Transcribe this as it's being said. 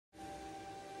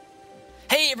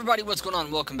Hey everybody, what's going on?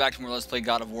 Welcome back to more Let's Play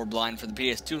God of War Blind for the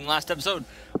PS2. In the last episode,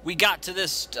 we got to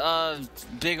this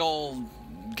big old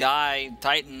guy,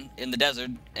 Titan, in the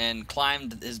desert, and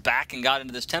climbed his back and got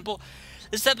into this temple.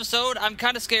 This episode, I'm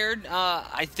kind of scared.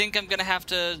 I think I'm going to have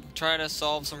to try to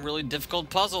solve some really difficult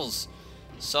puzzles.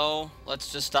 So,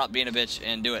 let's just stop being a bitch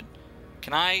and do it.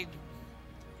 Can I...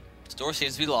 This door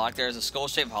seems to be locked. There's a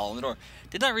skull-shaped hole in the door.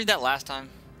 Didn't I read that last time?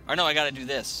 Or no, I got to do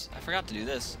this. I forgot to do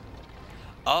this.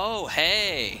 Oh,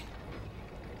 hey.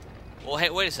 Well, hey,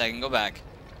 wait a second. Go back.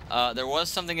 There was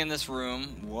something in this room.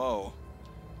 Whoa.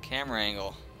 Camera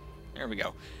angle. There we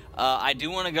go. I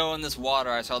do want to go in this water.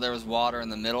 I saw there was water in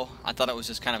the middle. I thought it was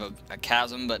just kind of a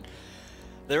chasm, but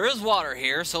there is water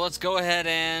here. So let's go ahead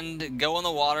and go in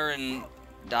the water and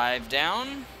dive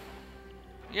down.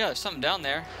 Yeah, there's something down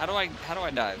there. How do I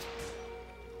dive?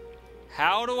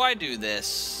 How do I do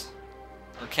this?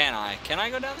 Or can I? Can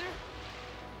I go down there?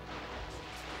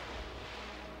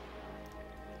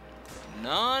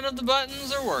 None of the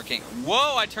buttons are working.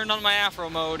 Whoa, I turned on my Afro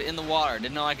mode in the water.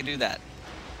 Didn't know I could do that.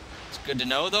 It's good to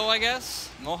know, though, I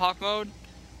guess. Mohawk mode.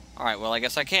 Alright, well, I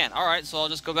guess I can. Alright, so I'll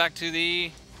just go back to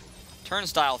the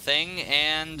turnstile thing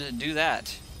and do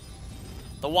that.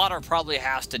 The water probably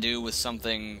has to do with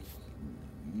something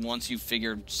once you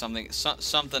figured something.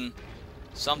 Something.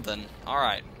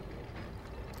 Alright.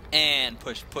 And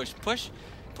push, push, push.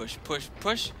 Push, push,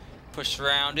 push. Push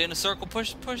around in a circle.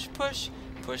 Push, push, push.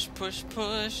 Push, push,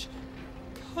 push.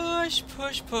 Push,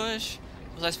 push, push.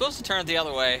 Was I supposed to turn it the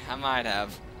other way? I might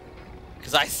have.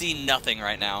 Because I see nothing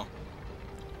right now.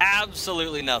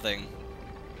 Absolutely nothing.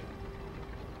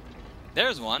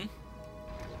 There's one.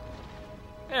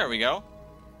 There we go.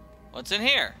 What's in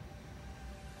here?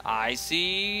 I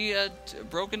see a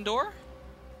broken door.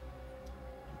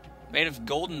 Made of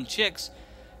golden chicks.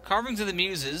 Carvings of the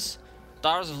Muses.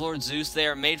 Daughters of Lord Zeus. They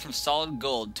are made from solid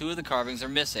gold. 2 of the carvings are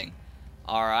missing.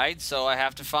 Alright, so I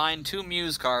have to find 2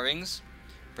 Muse carvings,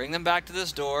 bring them back to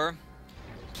this door,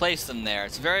 place them there.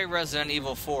 It's very Resident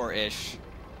Evil 4-ish.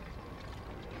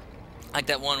 Like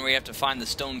that one where you have to find the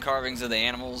stone carvings of the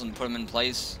animals and put them in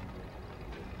place.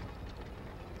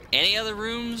 Any other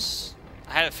rooms?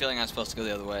 I had a feeling I was supposed to go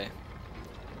the other way.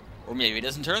 Or maybe it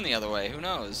doesn't turn the other way, who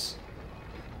knows?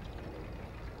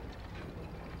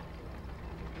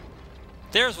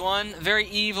 There's one, very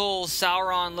evil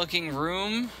Sauron-looking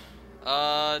room.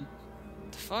 The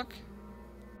fuck?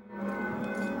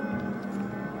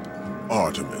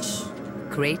 Artemis.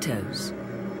 Kratos,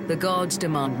 the gods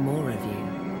demand more of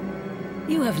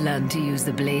you. You have learned to use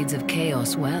the blades of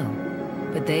chaos well,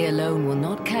 but they alone will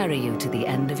not carry you to the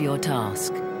end of your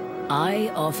task.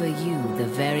 I offer you the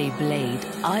very blade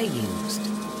I used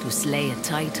to slay a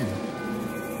titan.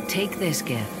 Take this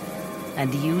gift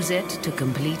and use it to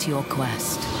complete your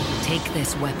quest. Take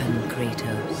this weapon,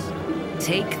 Kratos.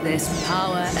 Take this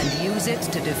power and use it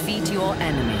to defeat your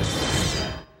enemies.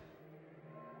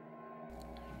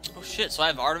 Oh shit, so I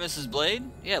have Artemis's blade?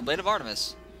 Yeah, Blade of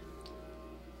Artemis.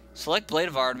 Select Blade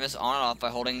of Artemis on and off by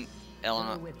holding L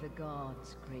and Go with the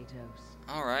gods, Kratos.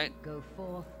 Alright. Go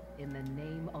forth in the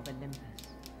name of Olympus.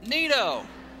 Neato!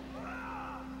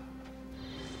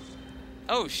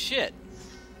 Oh shit.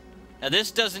 Now this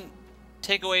doesn't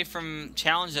take away from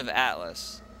Challenge of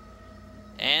Atlas.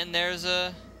 And there's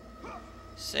a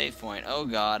save point. Oh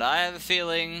god, I have a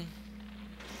feeling...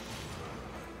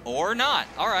 Or not.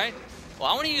 Alright. Well,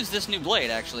 I want to use this new blade,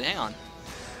 actually. Hang on.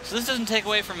 So this doesn't take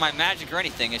away from my magic or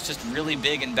anything. It's just really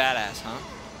big and badass, huh?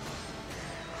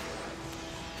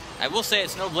 I will say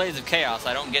it's no Blades of Chaos.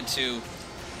 I don't get to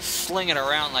sling it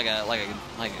around like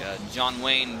a John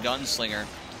Wayne gunslinger.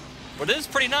 But it is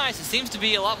pretty nice. It seems to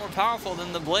be a lot more powerful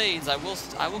than the blades. I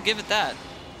will give it that.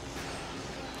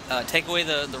 Take away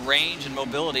the range and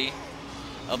mobility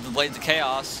of the Blades of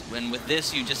Chaos, and with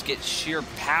this you just get sheer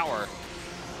power,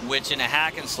 which in a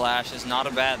hack and slash is not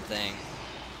a bad thing.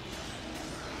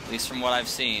 At least from what I've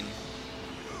seen.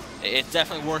 It's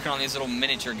definitely working on these little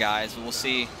miniature guys, but we'll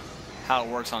see how it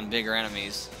works on bigger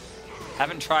enemies.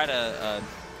 Haven't tried a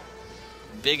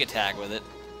big attack with it.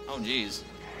 Oh geez.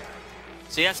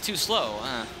 See, that's too slow.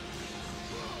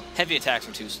 Heavy attacks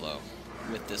are too slow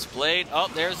with this blade. Oh,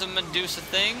 there's a Medusa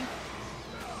thing.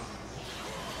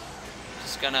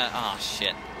 Just gonna... Oh,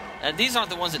 shit. These aren't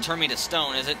the ones that turn me to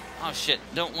stone, is it? Oh, shit.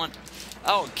 Don't want...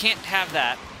 Oh, can't have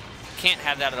that. Can't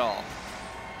have that at all.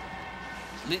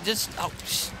 Just... Oh,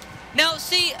 now,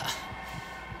 see...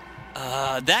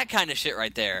 that kind of shit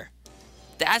right there.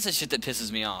 That's the shit that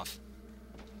pisses me off.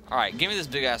 Alright, give me this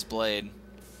big-ass blade.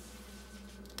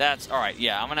 That's... Alright,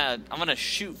 yeah, I'm gonna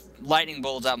shoot lightning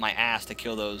bolts out my ass to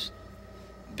kill those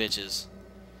bitches.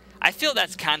 I feel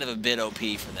that's kind of a bit OP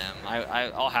for them.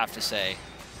 I'll have to say.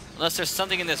 Unless there's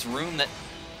something in this room that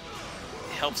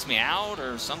helps me out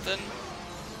or something.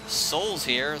 Souls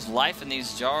here. There's life in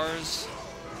these jars.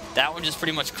 That one just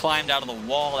pretty much climbed out of the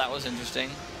wall. That was interesting.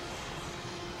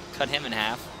 Cut him in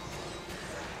half.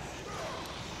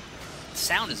 The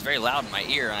sound is very loud in my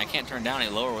ear, and I can't turn it down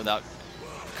any lower without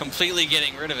completely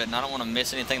getting rid of it, and I don't want to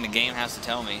miss anything the game has to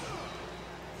tell me.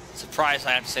 Surprised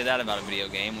I have to say that about a video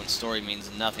game when story means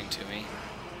nothing to me.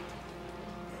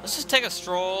 Let's just take a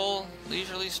stroll,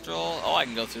 leisurely stroll. Oh, I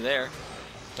can go through there.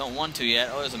 Don't want to yet.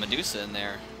 Oh, there's a Medusa in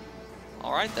there.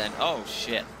 Alright then. Oh,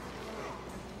 shit.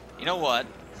 You know what?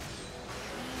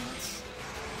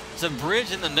 There's a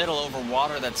bridge in the middle over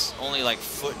water that's only like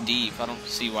foot deep. I don't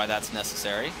see why that's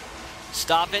necessary.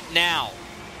 Stop it now.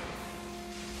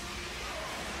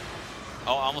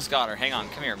 Oh, I almost got her. Hang on.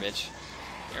 Come here, bitch.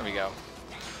 Here we go.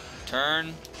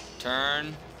 Turn,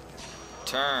 turn,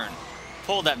 turn.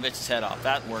 Pulled that bitch's head off.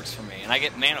 That works for me. And I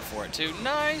get mana for it, too.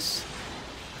 Nice.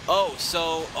 Oh,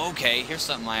 so, okay. Here's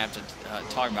something I have to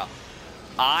talk about.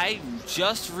 I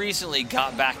just recently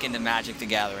got back into Magic the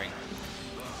Gathering.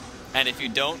 And if you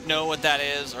don't know what that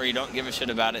is, or you don't give a shit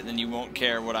about it, then you won't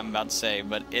care what I'm about to say.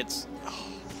 But it's... Oh.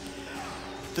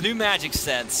 The new Magic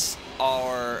sets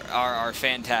are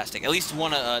fantastic. At least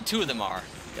two of them are.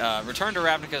 Return to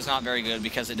Ravnica is not very good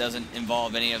because it doesn't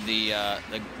involve any of the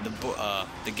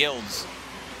guilds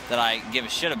that I give a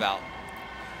shit about,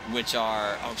 which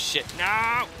are... Oh, shit.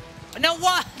 No! No,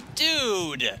 what?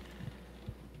 Dude!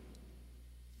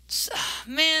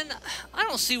 Man, I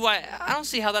don't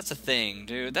see how that's a thing,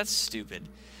 dude. That's stupid.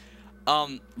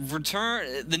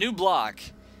 The new block,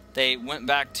 they went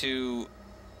back to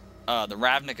the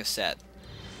Ravnica set,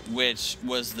 which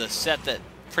was the set that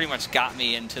pretty much got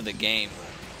me into the game.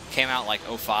 Came out like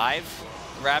 05,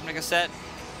 the Ravnica set,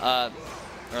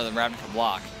 or the Ravnica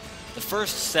block. The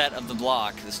first set of the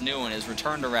block, this new one, is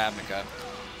Return to Ravnica,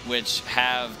 which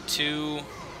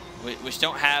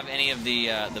don't have any of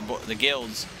the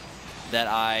guilds that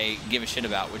I give a shit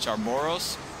about, which are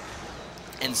Boros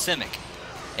and Simic.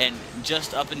 And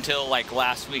just up until like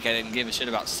last week, I didn't give a shit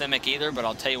about Simic either, but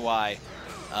I'll tell you why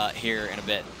here in a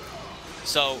bit.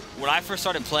 So when I first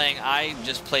started playing, I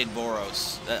just played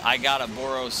Boros. I got a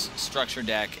Boros structure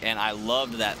deck, and I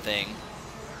loved that thing.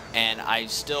 And I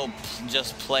still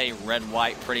just play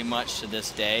red-white pretty much to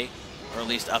this day, or at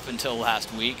least up until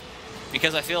last week,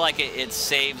 because I feel like it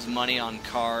saves money on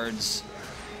cards,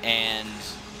 and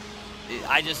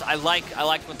I like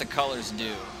what the colors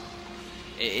do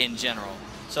in general.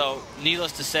 So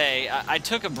needless to say, I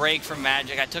took a break from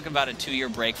Magic. I took about a 2-year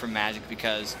break from Magic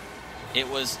because it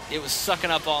was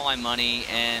sucking up all my money,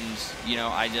 and you know,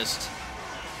 I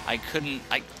couldn't.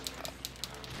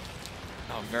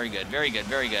 Oh, very good, very good,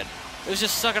 very good. It was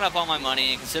just sucking up all my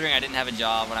money, and considering I didn't have a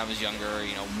job when I was younger,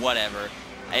 you know, whatever.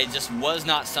 It just was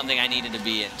not something I needed to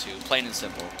be into, plain and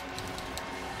simple.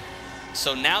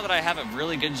 So now that I have a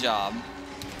really good job,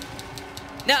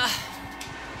 nah.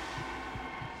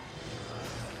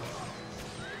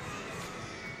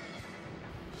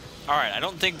 Alright, I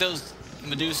don't think those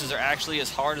Medusas are actually as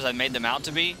hard as I made them out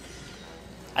to be.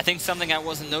 I think something I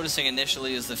wasn't noticing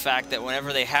initially is the fact that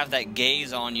whenever they have that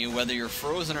gaze on you, whether you're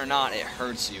frozen or not, it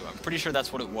hurts you. I'm pretty sure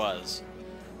that's what it was.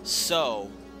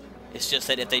 So, it's just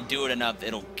that if they do it enough,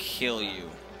 it'll kill you.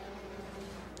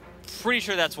 Pretty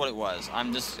sure that's what it was.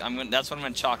 That's what I'm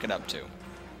gonna chalk it up to,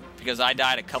 because I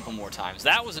died a couple more times.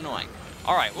 That was annoying.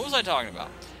 All right, what was I talking about?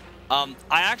 I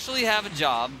actually have a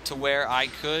job to where I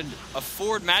could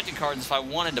afford Magic cards if I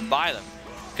wanted to buy them,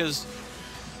 because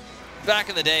back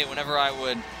in the day, whenever I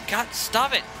would... God,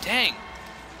 stop it! Dang!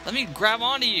 Let me grab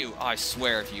onto you! Oh, I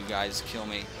swear if you guys kill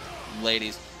me,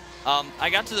 ladies. I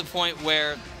got to the point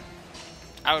where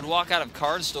I would walk out of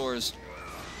card stores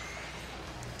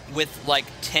with like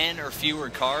 10 or fewer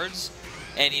cards,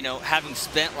 and you know, having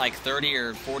spent like $30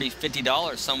 or $40,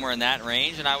 $50 somewhere in that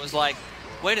range, and I was like,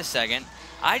 wait a second,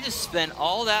 I just spent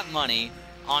all that money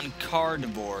on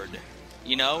cardboard.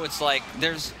 You know, it's like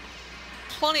there's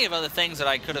plenty of other things that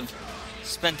I could have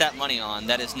spent that money on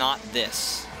that is not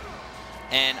this.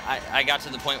 And I got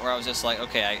to the point where I was just like,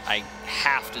 okay, I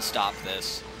have to stop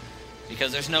this,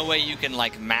 because there's no way you can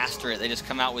like master it. They just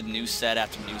come out with new set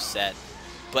after new set.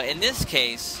 But in this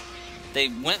case, they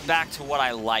went back to what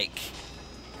I like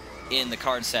in the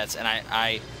card sets, and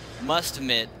I must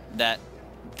admit that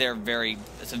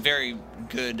it's a very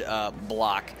good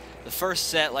block. The first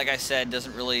set, like I said,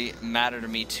 doesn't really matter to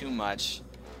me too much.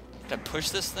 Did I push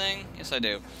this thing? Yes, I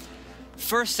do.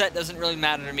 First set doesn't really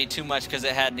matter to me too much because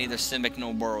it had neither Simic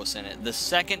nor Boros in it. The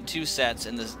second two sets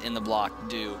in the block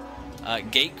do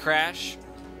Gate Crash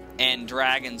and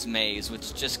Dragon's Maze,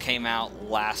 which just came out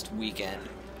last weekend.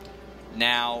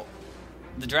 Now,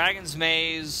 the Dragon's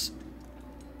Maze,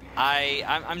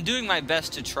 I'm doing my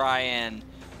best to try and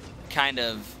kind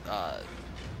of,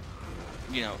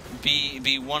 you know,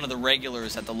 be one of the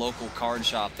regulars at the local card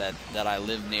shop that I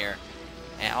live near.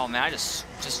 And oh man, I just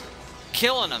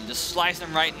killing them, just slicing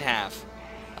them right in half.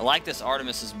 I like this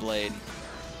Artemis's blade.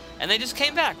 And they just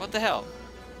came back. What the hell?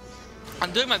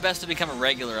 I'm doing my best to become a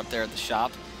regular up there at the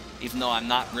shop, even though I'm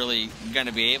not really going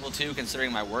to be able to,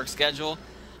 considering my work schedule.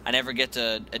 I never get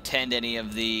to attend any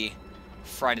of the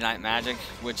Friday Night Magic,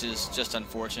 which is just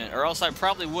unfortunate. Or else I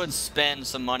probably would spend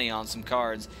some money on some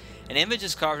cards. An image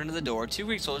is carved into the door. 2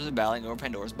 Greek soldiers are battling over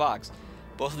Pandora's box.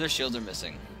 Both of their shields are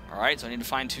missing. Alright, so I need to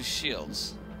find 2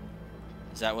 shields.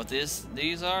 Is that what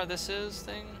these are? This is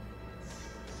thing?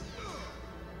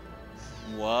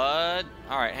 What?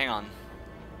 Alright, hang on.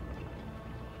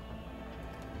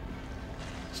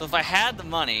 So if I had the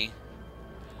money...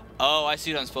 Oh, I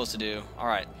see what I'm supposed to do.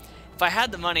 Alright. If I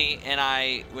had the money,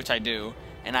 which I do,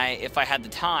 and if I had the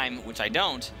time, which I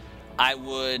don't, I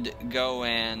would go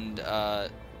and,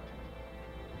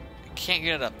 can't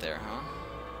get it up there, huh?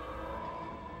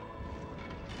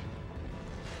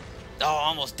 Oh,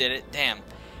 almost did it. Damn.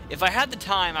 If I had the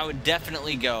time, I would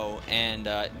definitely go and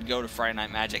go to Friday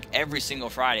Night Magic every single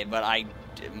Friday, but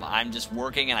I'm just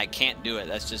working and I can't do it.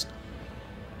 It's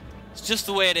just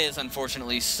the way it is,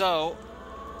 unfortunately. So,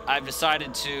 I've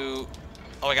decided to...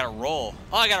 Oh, I gotta roll.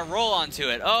 Oh, I gotta roll onto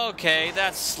it. Okay,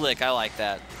 that's slick. I like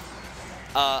that.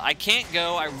 I can't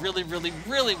go. I really, really,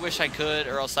 really wish I could,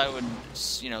 or else I would,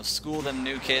 you know, school them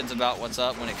new kids about what's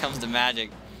up when it comes to Magic.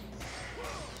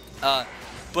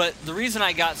 But the reason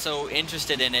I got so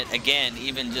interested in it, again,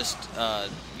 even just,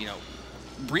 you know,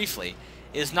 briefly,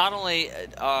 is not only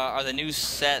are the new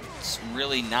sets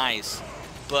really nice,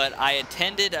 but I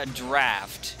attended a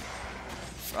draft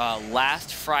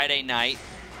last Friday night,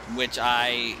 which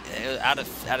out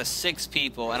of 6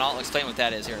 people, and I'll explain what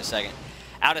that is here in a second.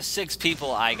 Out of 6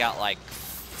 people, I got like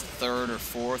 3rd or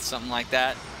 4th, something like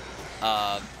that.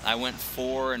 I went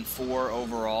 4 and 4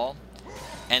 overall.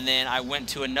 And then I went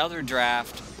to another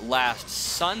draft last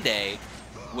Sunday,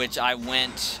 which I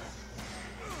went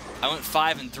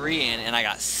 5 and 3 in, and I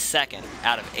got 2nd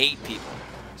out of 8 people.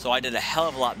 So I did a hell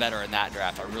of a lot better in that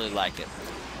draft. I really liked it.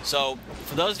 So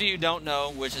for those of you who don't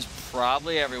know, which is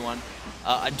probably everyone,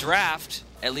 a draft,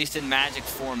 at least in Magic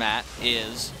format,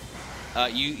 is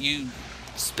you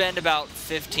spend about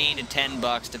 15 to 10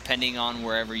 bucks depending on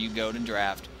wherever you go to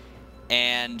draft.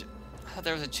 And I thought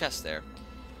there was a chest there.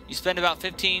 You spend about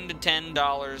 $15 to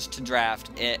 $10 to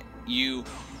draft it. You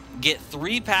get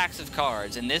 3 packs of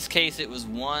cards. In this case, it was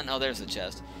one. Oh, there's the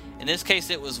chest. In this case,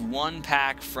 it was 1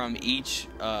 pack from each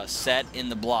set in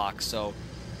the block. So,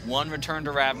 1 Return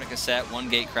to Ravnica set, 1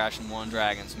 Gatecrash, and 1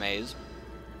 Dragon's Maze.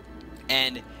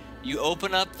 And you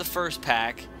open up the first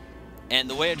pack, and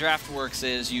the way a draft works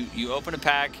is you open a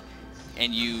pack,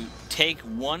 and you take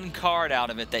 1 card out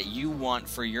of it that you want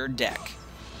for your deck.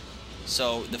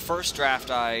 So the first draft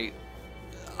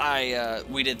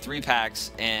we did 3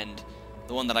 packs, and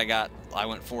the one that I got, I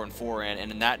went 4 and 4 in,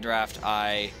 and in that draft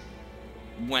I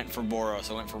went for Boros.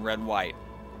 I went for red-white,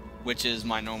 which is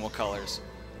my normal colors.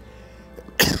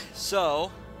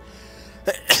 So,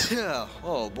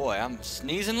 oh boy, I'm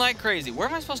sneezing like crazy. Where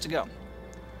am I supposed to go?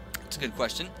 That's a good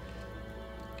question.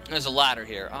 There's a ladder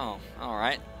here. Oh,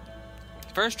 alright.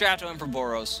 First draft I went for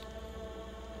Boros,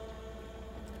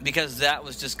 because that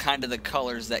was just kind of the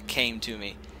colors that came to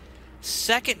me.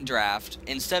 Second draft,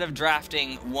 instead of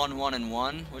drafting 1, 1, and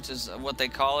 1, which is what they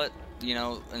call it, you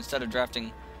know, instead of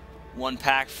drafting 1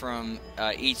 pack from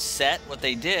each set, what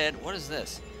they did, what is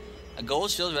this? A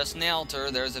gold shield rests on the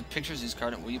altar. There's a picture of Zeus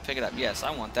card. Will you pick it up? Yes,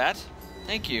 I want that.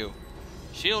 Thank you.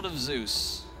 Shield of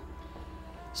Zeus.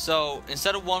 So,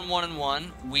 instead of 1, 1, and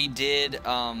 1, we did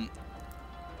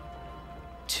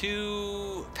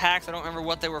 2 packs. I don't remember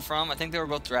what they were from. I think they were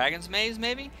both Dragon's Maze,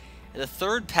 maybe? The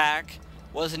third pack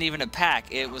wasn't even a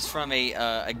pack. It was from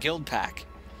a guild pack.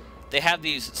 They have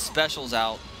these specials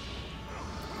out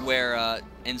where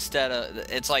instead of...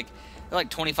 It's like... They're like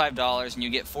 $25, and you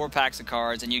get 4 packs of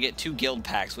cards, and you get 2 guild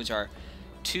packs, which are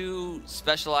 2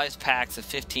 specialized packs of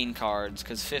 15 cards,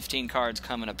 because 15 cards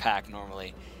come in a pack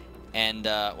normally. And,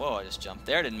 whoa, I just jumped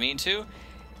there, didn't mean to.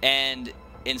 And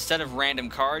instead of random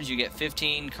cards, you get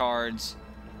 15 cards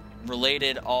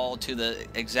related all to the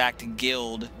exact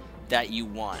guild that you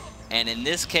want. And in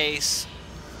this case,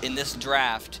 in this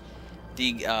draft,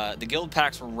 the guild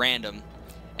packs were random.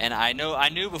 And I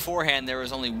knew beforehand there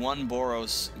was only 1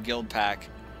 Boros guild pack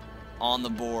on the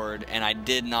board, and I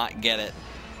did not get it.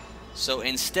 So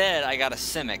instead, I got a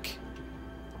Simic.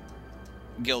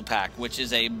 guild pack, which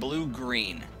is a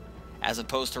blue-green. As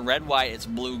opposed to red-white, it's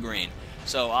blue-green.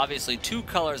 So obviously 2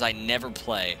 colors I never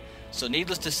play. So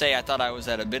needless to say, I thought I was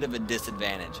at a bit of a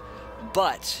disadvantage.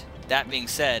 But, that being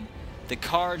said, the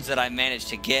cards that I managed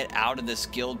to get out of this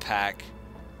guild pack,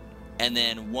 and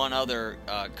then one other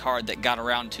card that got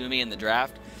around to me in the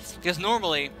draft, because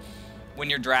normally, when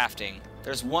you're drafting,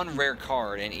 there's 1 rare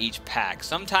card in each pack.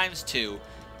 Sometimes 2,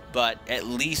 but at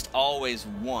least always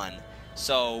 1.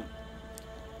 So,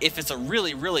 if it's a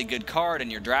really, really good card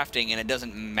and you're drafting and it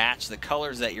doesn't match the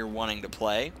colors that you're wanting to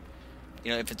play,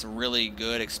 you know, if it's a really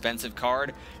good, expensive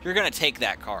card, you're going to take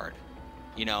that card,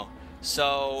 you know.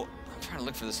 So, I'm trying to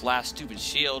look for this last stupid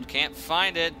shield. Can't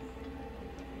find it.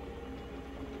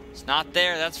 It's not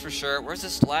there, that's for sure. Where's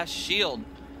this last shield?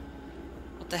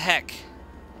 What the heck?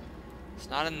 It's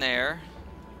not in there.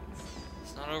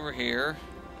 It's not over here.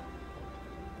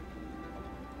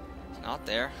 It's not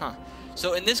there, huh.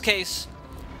 So, in this case,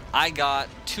 I got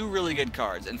 2 really good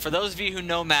cards. And for those of you who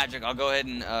know Magic, I'll go ahead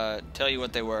and tell you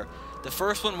what they were. The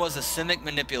first one was a Simic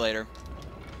Manipulator.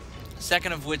 The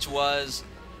second of which was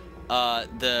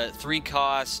the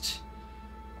 3-cost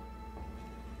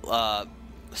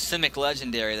Simic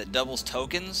Legendary that doubles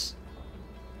tokens,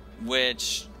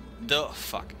 which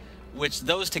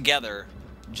those together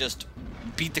just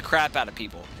beat the crap out of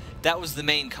people. That was the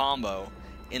main combo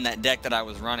in that deck that I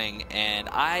was running, and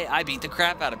I beat the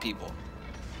crap out of people.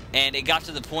 And it got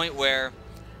to the point where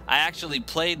I actually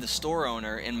played the store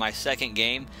owner in my second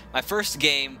game. My first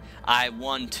game, I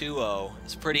won 2-0.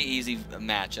 It's a pretty easy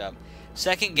matchup.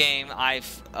 Second game, I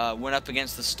went up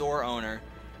against the store owner,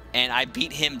 and I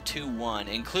beat him 2-1,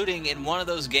 including in one of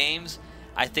those games,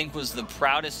 I think was the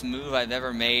proudest move I've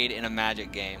ever made in a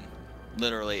Magic game.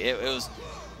 Literally, it was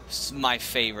my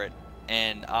favorite,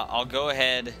 and I'll go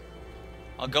ahead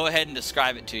and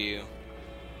describe it to you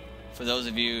for those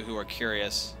of you who are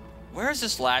curious. Where is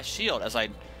this last shield? As I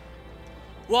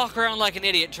walk around like an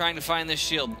idiot trying to find this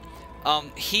shield. I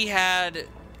had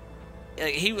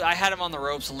him on the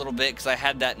ropes a little bit because I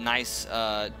had that nice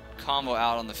combo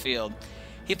out on the field.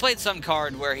 He played some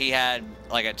card where he had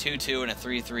like a 2-2 and a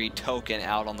 3-3 token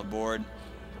out on the board.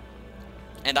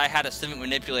 And I had a Simic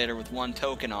Manipulator with 1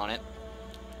 token on it.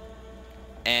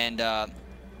 And I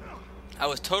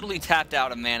was totally tapped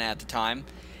out of mana at the time.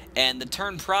 And the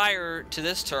turn prior to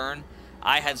this turn,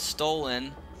 I had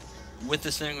stolen with the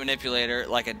Simic Manipulator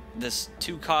like this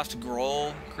 2-cost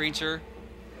Groll creature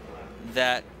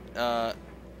that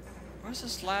where's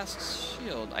this last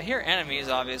shield? I hear enemies,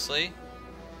 obviously.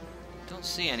 Don't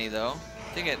see any though.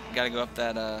 I think it gotta go up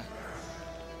that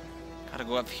gotta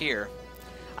go up here.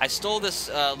 I stole this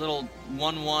little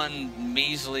 1/1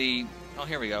 measly, oh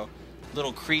here we go,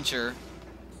 little creature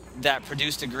that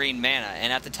produced a green mana,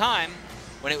 and at the time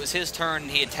when it was his turn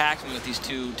and he attacked me with these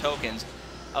 2 tokens,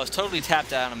 I was totally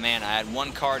tapped out of mana. I had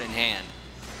 1 card in hand.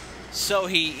 So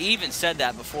he even said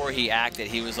that before he acted.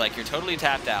 He was like, you're totally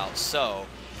tapped out, so...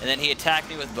 And then he attacked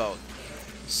me with both.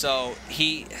 So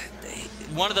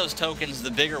one of those tokens,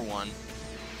 the bigger one,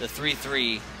 the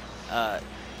 3/3,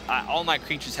 all my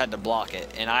creatures had to block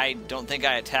it. And I don't think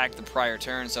I attacked the prior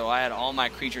turn, so I had all my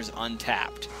creatures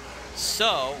untapped.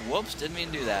 So, whoops, didn't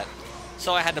mean to do that.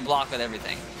 So I had to block with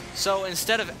everything. So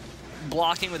instead of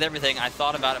blocking with everything, I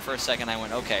thought about it for a second. I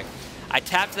went, okay. I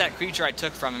tapped that creature I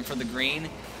took from him for the green,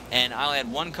 and I only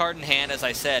had 1 card in hand. As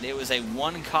I said, it was a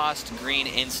 1-cost green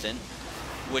instant,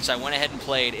 which I went ahead and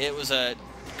played. It was a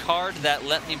card that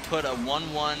let me put a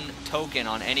 1/1 token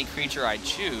on any creature I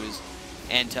choose,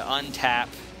 and to untap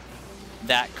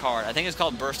that card. I think it's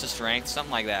called Burst of Strength,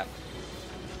 something like that.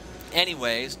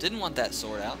 Anyways, didn't want that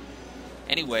sword out.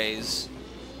 Anyways,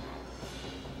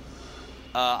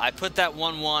 I put that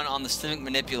 1/1 on the Simic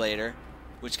Manipulator,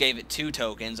 which gave it 2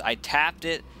 tokens. I tapped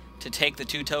it to take the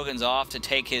 2 tokens off to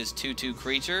take his 2/2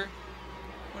 creature.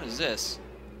 What is this?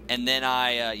 And then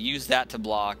I used that to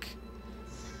block,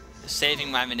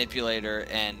 saving my Manipulator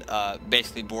and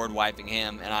basically board wiping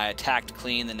him. And I attacked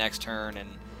clean the next turn,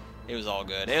 and it was all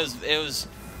good. It was.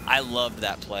 I loved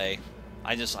that play.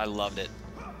 I loved it.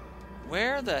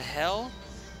 Where the hell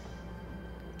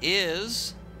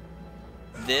is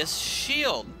this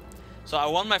shield? So I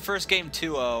won my first game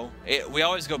 2-0. We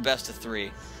always go best of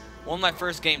 3. Won my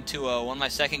first game 2-0. Won my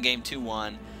second game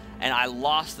 2-1. And I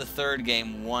lost the third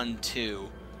game 1-2,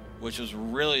 which was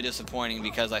really disappointing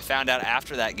because I found out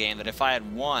after that game that if I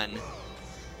had won,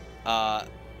 I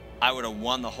would have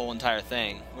won the whole entire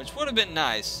thing, which would have been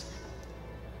nice.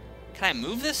 Can I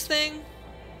move this thing?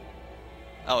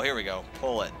 Oh, here we go.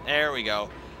 Pull it. There we go.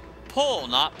 Pull,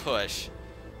 not push.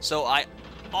 So I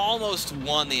almost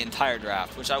won the entire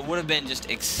draft, which I would have been just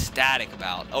ecstatic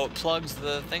about. Oh, it plugs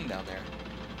the thing down there.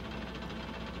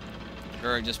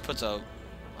 Or it just puts a...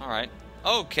 Alright.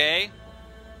 Okay.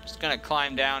 Just gonna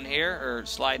climb down here, or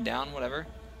slide down, whatever.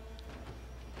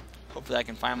 Hopefully I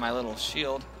can find my little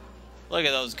shield. Look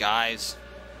at those guys.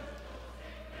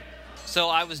 So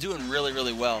I was doing really,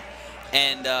 really well.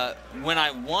 And when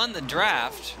I won the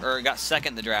draft, or got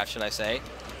second in the draft, should I say,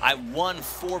 I won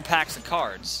 4 packs of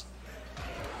cards.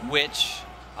 Which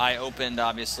I opened,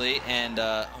 obviously, and,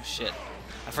 oh shit.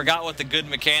 I forgot what the good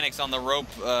mechanics on the rope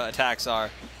attacks are.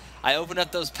 I opened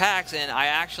up those packs, and I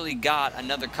actually got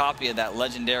another copy of that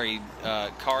legendary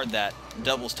card that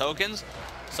doubles tokens.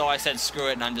 So I said, screw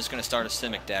it, and I'm just going to start a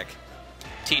Simic deck.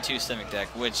 T2 Simic deck,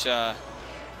 which I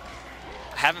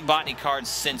haven't bought any cards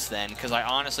since then, because I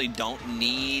honestly don't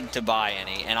need to buy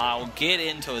any. And I'll get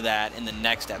into that in the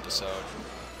next episode,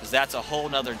 because that's a whole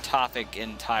nother topic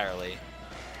entirely.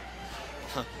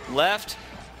 Left,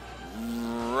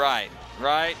 right,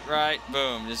 right, right,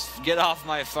 boom. Just get off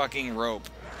my fucking rope.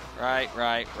 Right,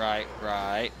 right, right,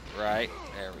 right, right.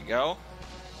 There we go.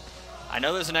 I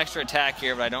know there's an extra attack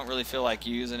here, but I don't really feel like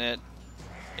using it.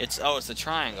 It's the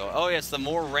triangle. Oh, yeah, it's the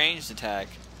more ranged attack.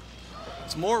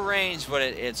 It's more ranged, but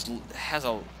it has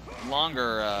a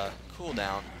longer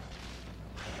cooldown.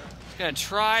 It's gonna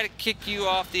try to kick you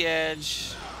off the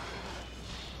edge.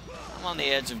 I'm on the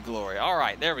edge of glory.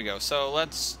 Alright, there we go. So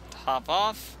let's hop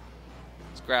off.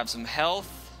 Let's grab some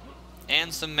health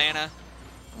and some mana.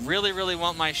 Really, really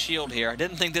want my shield here. I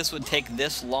didn't think this would take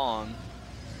this long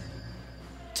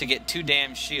to get 2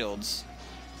 damn shields.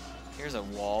 Here's a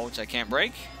wall, which I can't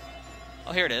break.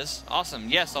 Oh, here it is. Awesome.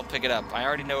 Yes, I'll pick it up. I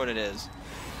already know what it is.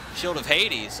 Shield of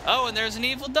Hades. Oh, and there's an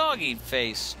evil doggy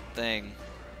face thing.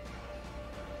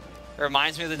 It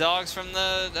reminds me of the dogs from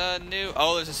the new...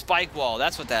 Oh, there's a spike wall.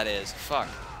 That's what that is. Fuck.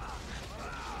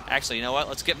 Actually, you know what?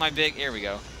 Let's get my big... Here we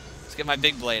go. Let's get my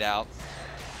big blade out.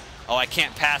 Oh, I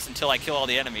can't pass until I kill all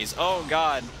the enemies. Oh,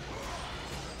 God.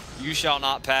 You shall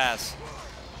not pass.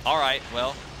 Alright,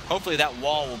 well, hopefully that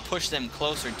wall will push them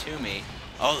closer to me.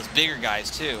 Oh, those bigger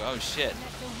guys, too. Oh, shit.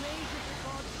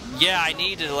 Yeah, I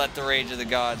need to let the rage of the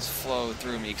gods flow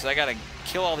through me, because I gotta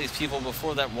kill all these people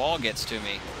before that wall gets to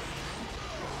me.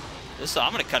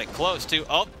 I'm gonna cut it close, too.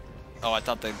 Oh, I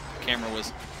thought the camera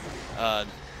was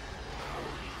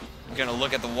gonna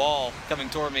look at the wall coming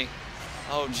toward me.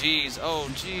 Oh, jeez. Oh,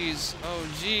 jeez. Oh,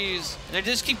 jeez. And they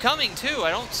just keep coming, too.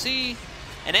 I don't see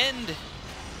an end.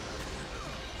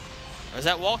 Is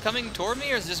that wall coming toward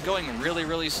me, or is this going really,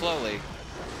 really slowly?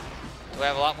 Do I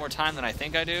have a lot more time than I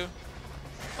think I do?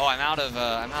 Oh, I'm out of...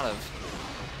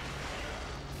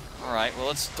 Alright, well,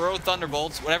 let's throw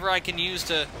thunderbolts. Whatever I can use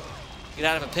to get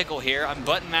out of a pickle here. I'm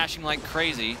button mashing like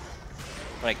crazy,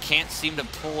 but I can't seem to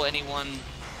pull anyone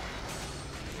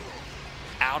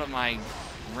out of my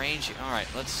range. Alright,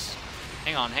 let's...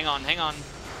 Hang on, hang on, hang on.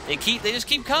 They just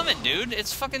keep coming, dude.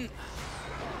 It's fucking...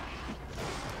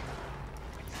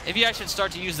 Maybe I should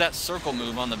start to use that circle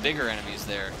move on the bigger enemies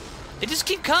there. They just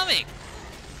keep coming.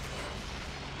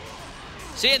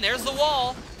 See, and there's the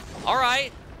wall.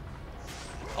 Alright.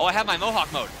 Oh, I have my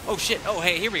Mohawk mode. Oh, shit. Oh,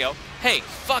 hey, here we go. Hey,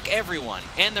 fuck everyone.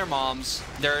 And their moms.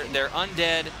 They're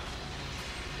undead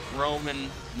Roman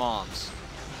moms.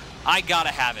 I gotta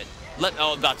have it. Oh, I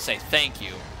was about to say, thank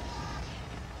you.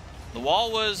 The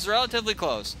wall was relatively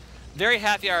close. Very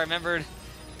happy I remembered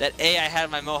that A, I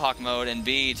had my Mohawk mode, and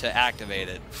B, to activate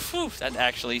it. Whew, that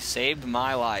actually saved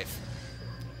my life.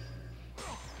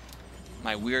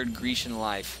 My weird Grecian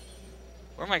life.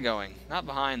 Where am I going? Not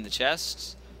behind the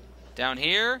chests. Down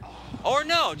here? Or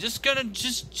no, just gonna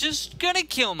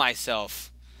kill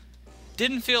myself.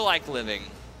 Didn't feel like living.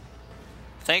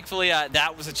 Thankfully,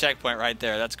 that was a checkpoint right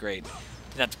there. That's great.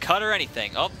 Didn't have to cut or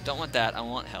anything. Oh, don't want that. I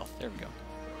want health. There we go.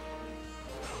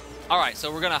 Alright,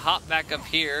 so we're gonna hop back up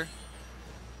here.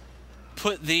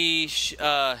 Put the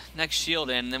next shield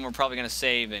in, and then we're probably going to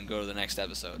save and go to the next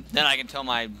episode. Then I can tell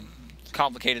my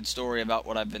complicated story about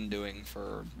what I've been doing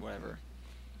for whatever.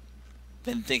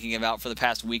 Been thinking about for the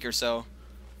past week or so.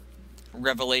 A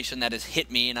revelation that has hit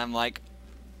me, and I'm like,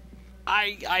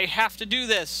 I have to do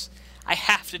this. I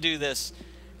have to do this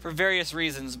for various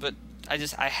reasons, but I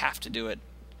have to do it.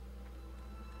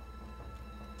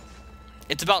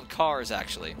 It's about cars,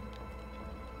 actually.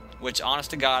 Which, honest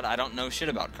to God, I don't know shit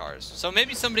about cars. So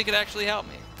maybe somebody could actually help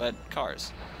me. But,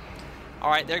 cars.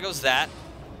 Alright, there goes that.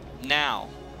 Now,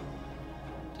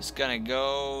 just gonna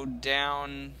go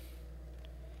down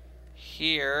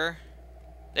here.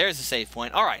 There's the save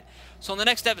point. Alright, so in the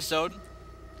next episode,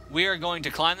 we are going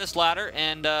to climb this ladder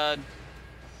and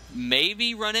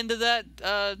maybe run into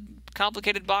that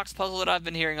complicated box puzzle that I've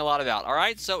been hearing a lot about.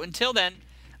 Alright, so until then,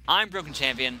 I'm Broken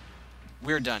Champion.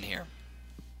 We're done here.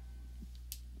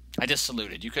 I just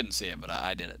saluted. You couldn't see it, but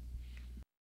I did it.